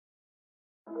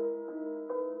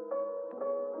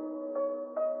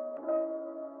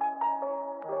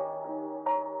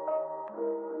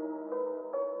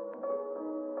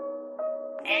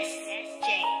Aye.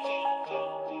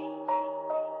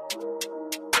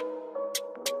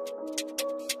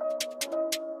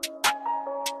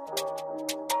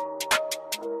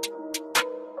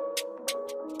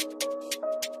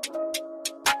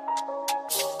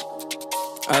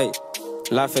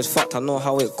 Life is fucked, I know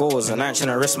how it goes, and I ain't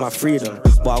tryna risk my freedom.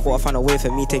 But I gotta find a way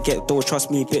for me to get dough. Trust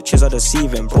me, bitches are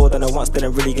deceiving. Bro, done it once,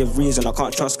 didn't really give reason. I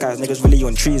can't trust guys, niggas really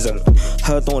on treason.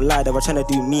 Heard don't lie, they were tryna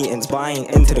do meetings, but I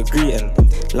ain't into the greeting.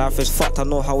 Life is fucked, I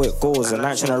know how it goes, and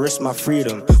I ain't tryna risk my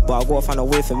freedom. But I gotta find a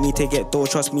way for me to get dough.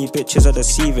 Trust me, bitches are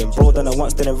deceiving. Bro, done it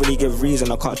once, didn't really give reason.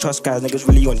 I can't trust guys, niggas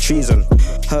really on treason.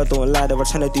 Heard don't lie, they were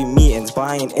tryna do meetings, but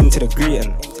I ain't into the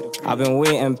greeting. I've been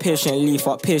waiting patiently,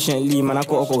 fuck patiently, man, I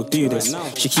gotta go do this.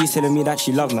 She keeps telling me that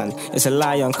she love, man. It's a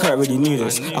lie, young Kurt already knew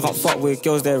this. I can't fuck with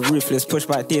girls, they're ruthless. Push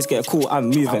back days, get cool, I'm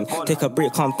moving. Take a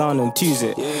break, calm down and choose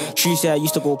it. She said I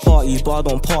used to go party, but I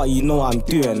don't party, you know what I'm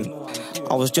doing.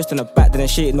 I was just in the back, didn't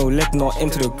shake no leg, not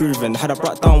into the grooving. Had a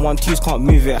brought down 1-2s, can't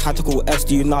move it. Had to call S,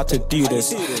 do you know how to do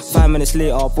this? 5 minutes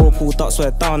later, bro pulled up,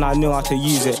 swear down, I knew how to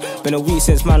use it. Been a week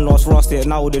since man lost rusted,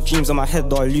 now all the dreams on my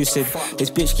head are lucid. This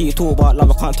bitch keep talking about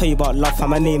love, I can't tell you about love, and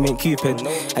my name ain't Cupid.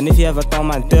 And if you ever done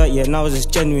man dirt, yeah, now it's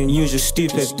just genuine, you just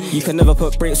stupid. You can never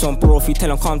put brakes on bro, if you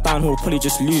tell him calm down, he'll probably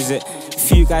just lose it.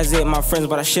 Few guys ain't my friends,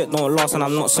 but that shit don't last, and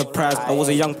I'm not surprised. I was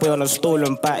a young boy on a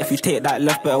stolen bike, if you take that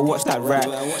left, better watch that right.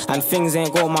 And things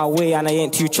ain't go my way, and I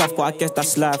ain't too chuffed, but I guess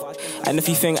that's life. And if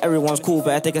you think everyone's cool,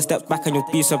 better take a step back and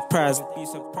you'll be surprised.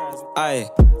 Aye.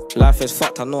 Life is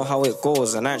fucked, I know how it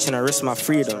goes, and I ain't tryna risk my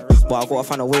freedom. But I gotta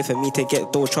find a way for me to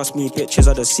get dough. Trust me,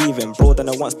 bitches are deceiving. Bro, done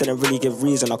it once, didn't really give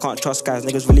reason. I can't trust guys,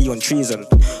 niggas really on treason.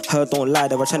 Heard don't lie,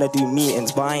 they were tryna do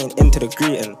meetings, but I ain't into the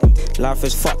greeting. Life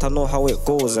is fucked, I know how it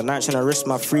goes, and I ain't tryna risk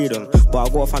my freedom. But I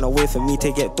gotta find a way for me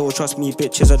to get dough. Trust me,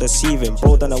 bitches are deceiving.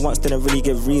 Bro, done it once, didn't really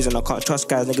give reason. I can't trust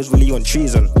guys, niggas really on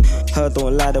treason. Heard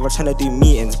don't lie, they were tryna do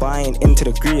meetings, but I ain't into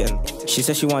the greeting. She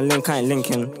said she want link, I ain't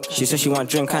linking. She said she want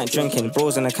drink, I ain't drinking.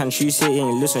 Bros in the can, she say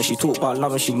ain't listen. She talk about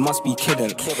love and she must be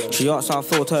kidding. She asked how I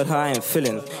felt, told her I ain't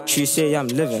feeling. She say I'm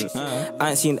living.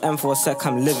 I ain't seen M for a sec,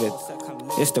 I'm livid.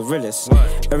 It's the realest.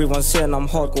 Everyone's saying I'm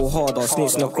hard, go harder.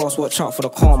 Snakes in the grass, watch out for the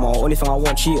karma. Only thing I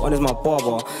want cheat on is my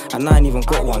barber, and I ain't even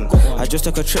got one. I just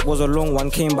took a trip, was a long one.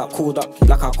 Came back, called up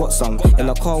like I got some. In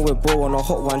the car with bro on a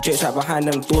hot one. Jake's right behind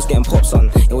them doors getting pops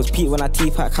on. It was Pete when I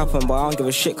T-pack happened, but I don't give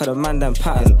a shit cause the man them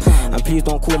pattern. And please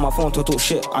don't call my phone to talk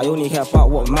shit, I only care about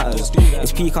what matters.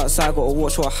 It's peek outside, gotta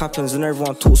watch what happens, and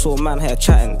everyone talks so man here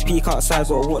chatting. Peek outside,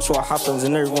 gotta watch what happens,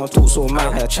 and everyone talks so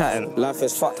man here chatting. Life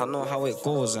is fucked, I know how it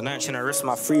goes, and I ain't tryna risk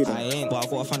my freedom. I ain't, but I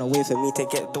gotta find a way for me to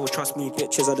get dough. Trust me,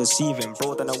 bitches are deceiving.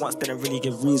 Bro, done it once, didn't really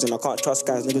give reason. I can't trust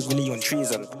guys, niggas really on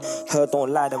treason. Heard don't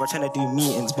lie, they were tryna do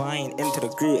meetings, but I ain't into the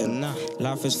greeting.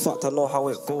 Life is fucked, I know how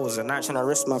it goes, and I ain't tryna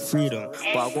risk my freedom.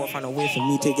 But I gotta find a way for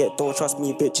me to get dough. Trust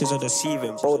me, bitches are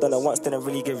deceiving. Bro, done it once, didn't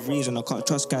really give reason. I can't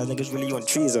trust guys, niggas really on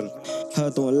treason.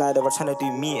 Heard don't lie, they were tryna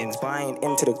do meetings, but I ain't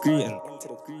into the greeting.